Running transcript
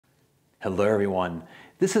Hello everyone,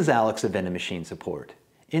 this is Alex of Vending Machine Support.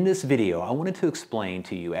 In this video, I wanted to explain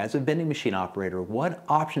to you as a vending machine operator what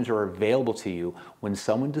options are available to you when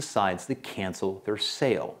someone decides to cancel their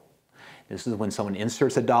sale. This is when someone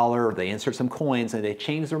inserts $1 or they insert some coins and they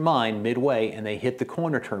change their mind midway and they hit the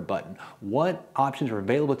coin return button. What options are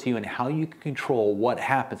available to you and how you can control what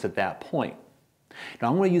happens at that point. Now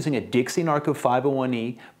I'm going to be using a Dixie Narco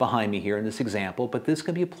 501E behind me here in this example, but this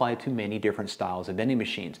can be applied to many different styles of vending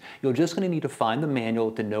machines. You're just going to need to find the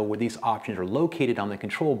manual to know where these options are located on the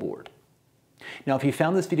control board. Now if you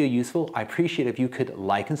found this video useful, I appreciate if you could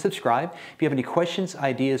like and subscribe. If you have any questions,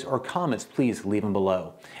 ideas, or comments, please leave them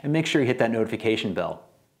below. And make sure you hit that notification bell.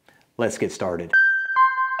 Let's get started.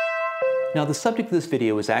 Now the subject of this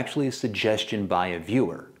video is actually a suggestion by a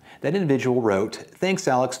viewer. That individual wrote, "Thanks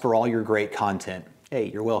Alex for all your great content."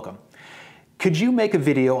 Hey, you're welcome. "Could you make a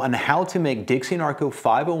video on how to make Dixie Narco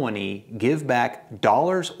 501E give back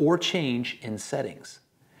dollars or change in settings?"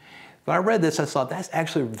 When I read this, I thought that's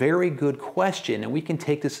actually a very good question and we can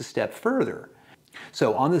take this a step further.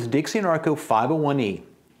 So on this Dixie Narco 501E,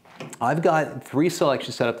 I've got 3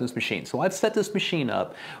 selections set up in this machine. So I've set this machine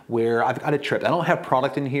up where I've got it tripped. I don't have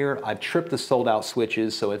product in here. I've tripped the sold out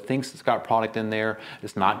switches so it thinks it's got product in there.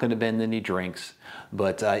 It's not going to vend any drinks,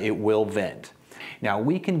 but it will vend. Now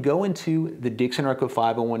we can go into the Dixie Narco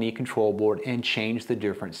 501E control board and change the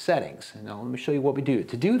different settings. Now let me show you what we do.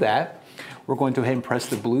 To do that, we're going to go ahead and press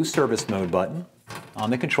the blue service mode button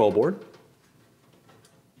on the control board.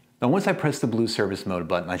 Now once I press the blue service mode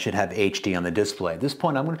button, I should have HD on the display. At this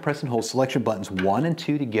point, I'm going to press and hold selection buttons 1 and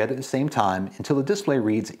 2 together at the same time until the display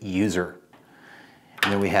reads user.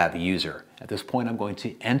 And then we have user. At this point, I'm going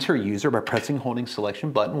to enter user by pressing and holding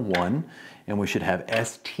selection button 1, and we should have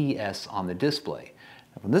STS on the display.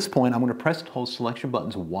 Now, from this point, I'm going to press and hold selection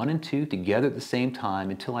buttons 1 and 2 together at the same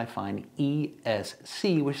time until I find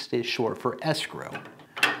ESC, which is short for Escrow.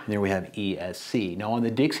 And there we have ESC. Now on the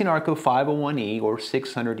Dixie Narco 501E or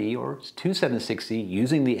 600E or 276E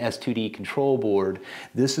using the S2D control board,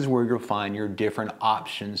 this is where you'll find your different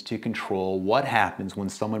options to control what happens when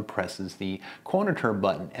someone presses the coin return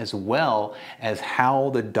button, as well as how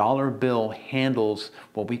the dollar bill handles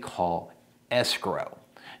what we call escrow.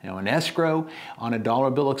 Now an escrow on a dollar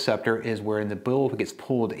bill acceptor is where the bill gets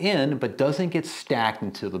pulled in but doesn't get stacked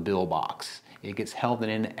into the bill box. It gets held in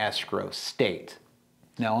an escrow state.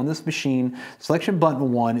 Now on this machine, selection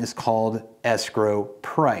button 1 is called escrow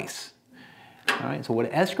price. All right, so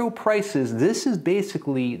what escrow price is, this is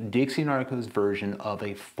basically Dixie Narco's version of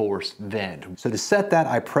a forced vend. So to set that,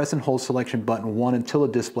 I press and hold selection button 1 until the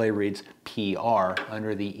display reads PR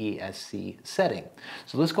under the ESC setting.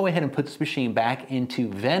 So let's go ahead and put this machine back into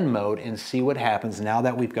vend mode and see what happens now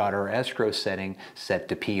that we've got our escrow setting set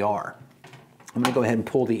to PR. I'm going to go ahead and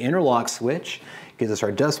pull the interlock switch, gives us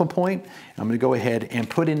our decimal point. I'm going to go ahead and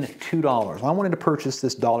put in $2. I wanted to purchase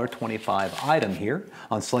this $1.25 item here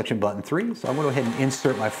on selection button 3, so I'm going to go ahead and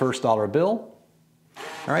insert my first dollar bill.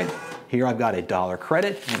 All right, here I've got a $1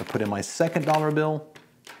 credit. I'm going to put in my second dollar bill.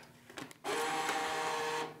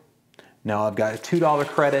 Now I've got a $2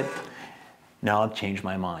 credit. Now I've changed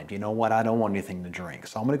my mind. You know what? I don't want anything to drink.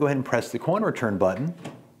 So I'm going to go ahead and press the coin return button.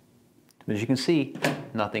 As you can see,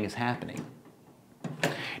 nothing is happening.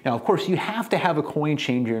 Now, of course, you have to have a coin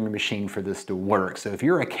changer in the machine for this to work. So if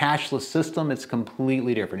you're a cashless system, it's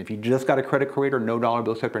completely different. If you just got a credit card reader, no dollar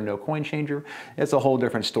bill acceptor, no coin changer, it's a whole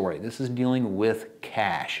different story. This is dealing with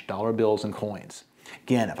cash, dollar bills and coins.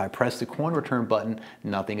 Again, if I press the coin return button,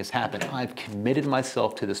 nothing has happened. I've committed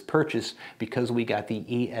myself to this purchase because we got the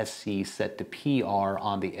ESC set to PR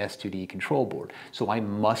on the S2D control board. So I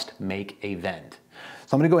must make a vend.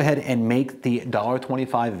 So I'm going to go ahead and make the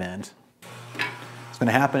 $1.25 vend.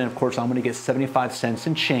 Going to happen, and of course I'm going to get 75 cents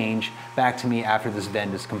in change back to me after this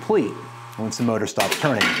vend is complete, once the motor stops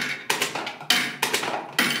turning.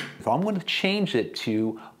 So I'm going to change it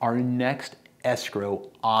to our next escrow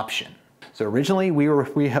option. So originally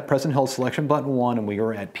we had press and hold selection button 1 and we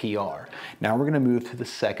were at PR. Now we're going to move to the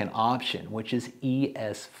second option, which is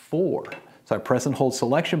ES4. So I press and hold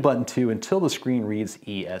selection button 2 until the screen reads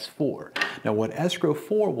ES4. Now what escrow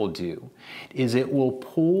 4 will do is it will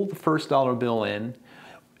pull the first dollar bill in,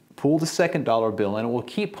 pull the second dollar bill in, and it will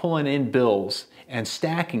keep pulling in bills and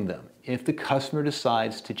stacking them. If the customer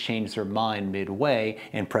decides to change their mind midway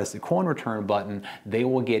and press the coin return button, they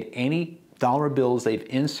will get any dollar bills they've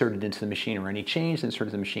inserted into the machine or any change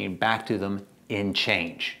inserted in the machine back to them in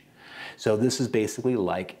change. So this is basically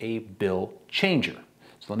like a bill changer.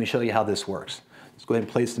 So let me show you how this works. Let's go ahead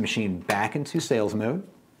and place the machine back into sales mode.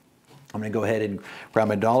 I'm going to go ahead and grab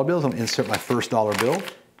my dollar bills. I'm going to insert my first dollar bill.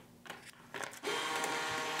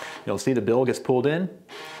 You'll see the bill gets pulled in.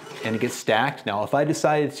 and it gets stacked. Now, if I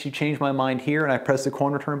decided to change my mind here and I press the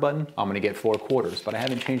coin return button, I'm going to get 4 quarters, but I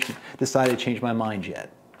haven't decided to change my mind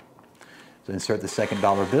yet. So insert the second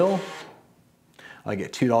dollar bill. I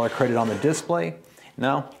get $2 credit on the display.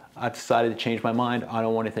 Now, I've decided to change my mind. I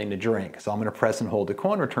don't want anything to drink. So I'm going to press and hold the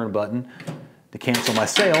coin return button to cancel my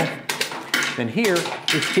sale. Then here,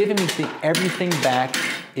 it's giving me everything back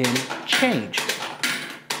in change.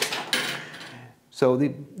 So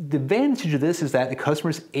the advantage of this is that the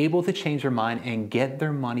customer is able to change their mind and get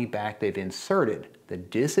their money back they've inserted. The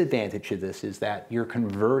disadvantage of this is that you're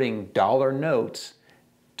converting dollar notes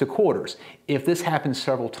to quarters. If this happens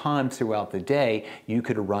several times throughout the day, you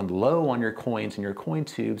could run low on your coins and your coin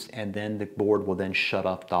tubes, and then the board will then shut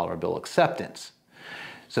off dollar bill acceptance.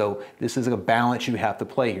 So this is a balance you have to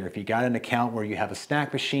play here. If you got an account where you have a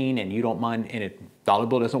snack machine and you don't mind, and dollar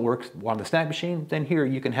bill doesn't work on the snack machine, then here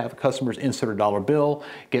you can have customers insert a dollar bill,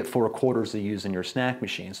 get 4 quarters to use in your snack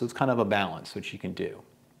machine. So it's kind of a balance which you can do.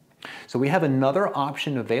 So we have another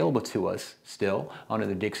option available to us still under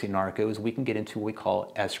the Dixie Narco is we can get into what we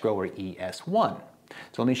call Escrow or ES1.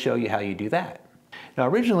 So let me show you how you do that. Now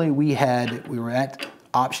originally we were at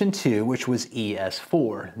option 2, which was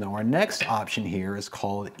ES4. Now our next option here is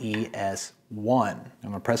called ES1. I'm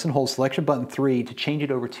going to press and hold selection button 3 to change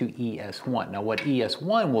it over to ES1. Now what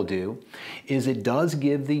ES1 will do is it does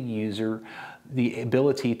give the user the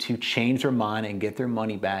ability to change their mind and get their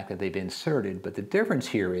money back that they've inserted, but the difference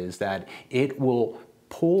here is that it will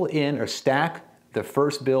pull in or stack the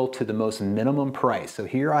first bill to the most minimum price. So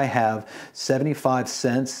here I have 75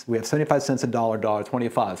 cents. We have 75 cents,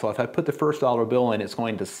 $1.25. So if I put the first dollar bill in, it's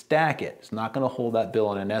going to stack it. It's not going to hold that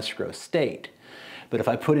bill in an escrow state. But if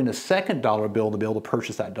I put in a second dollar bill to be able to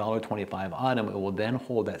purchase that $1.25 item, it will then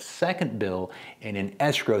hold that second bill in an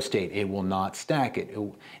escrow state. It will not stack it.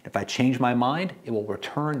 If I change my mind, it will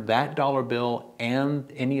return that dollar bill and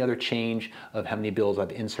any other change of how many bills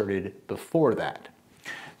I've inserted before that.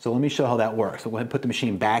 So let me show how that works. So go ahead and put the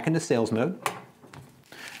machine back into sales mode.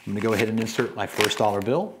 I'm going to go ahead and insert my first dollar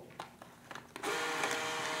bill.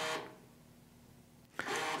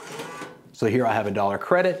 So here I have $1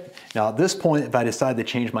 credit. Now at this point, if I decide to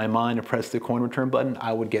change my mind and press the coin return button,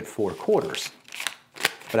 I would get 4 quarters.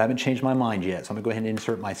 But I haven't changed my mind yet. So I'm going to go ahead and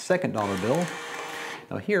insert my second dollar bill.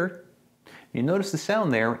 Now here, you notice the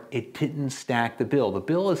sound there, it didn't stack the bill. The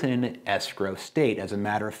bill is in an escrow state. As a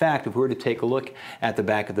matter of fact, if we were to take a look at the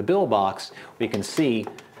back of the bill box, we can see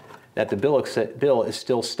that the bill is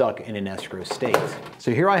still stuck in an escrow state.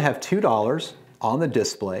 So here I have $2 on the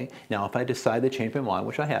display. Now if I decide to change my mind,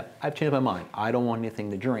 which I've changed my mind. I don't want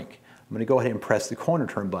anything to drink. I'm going to go ahead and press the coin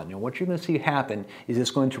return button. And what you're going to see happen is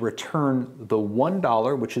it's going to return the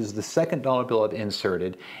 $1, which is the second dollar bill I've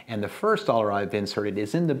inserted, and the first dollar I've inserted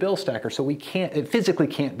is in the bill stacker, so it physically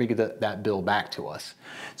can't bring that bill back to us.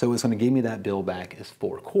 So it's going to give me that bill back as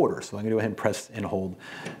 4 quarters. So I'm going to go ahead and press and hold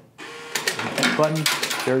the button.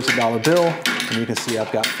 There's the dollar bill, and you can see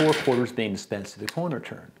I've got 4 quarters being dispensed to the coin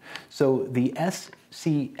return. So the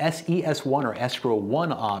SES1 or Escrow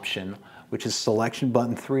 1 option, which is selection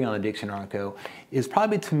button 3 on the Dixie Narco, is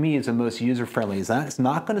probably to me is the most user-friendly. It's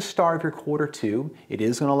not going to starve your quarter tube. It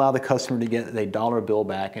is going to allow the customer to get a dollar bill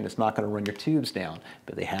back, and it's not going to run your tubes down,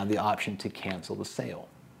 but they have the option to cancel the sale.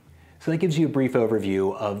 So that gives you a brief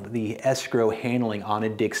overview of the escrow handling on a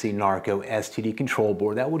Dixie Narco STD control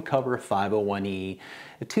board. That would cover a 501E,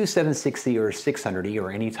 a 2760 or a 600E, or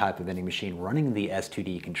any type of vending machine running the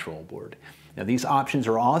S2D control board. Now these options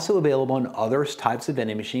are also available on other types of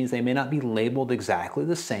vending machines. They may not be labeled exactly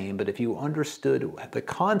the same, but if you understood the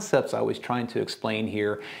concepts I was trying to explain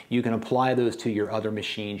here, you can apply those to your other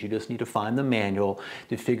machines. You just need to find the manual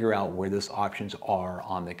to figure out where those options are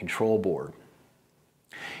on the control board.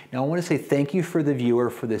 Now I want to say thank you for the viewer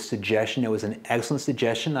for this suggestion. It was an excellent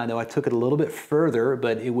suggestion. I know I took it a little bit further,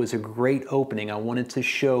 but it was a great opening. I wanted to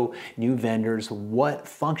show new vendors what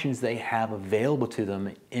functions they have available to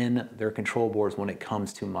them in their control boards when it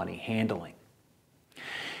comes to money handling.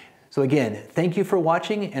 So again, thank you for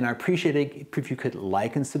watching, and I appreciate it if you could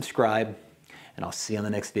like and subscribe, and I'll see you on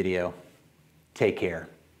the next video. Take care.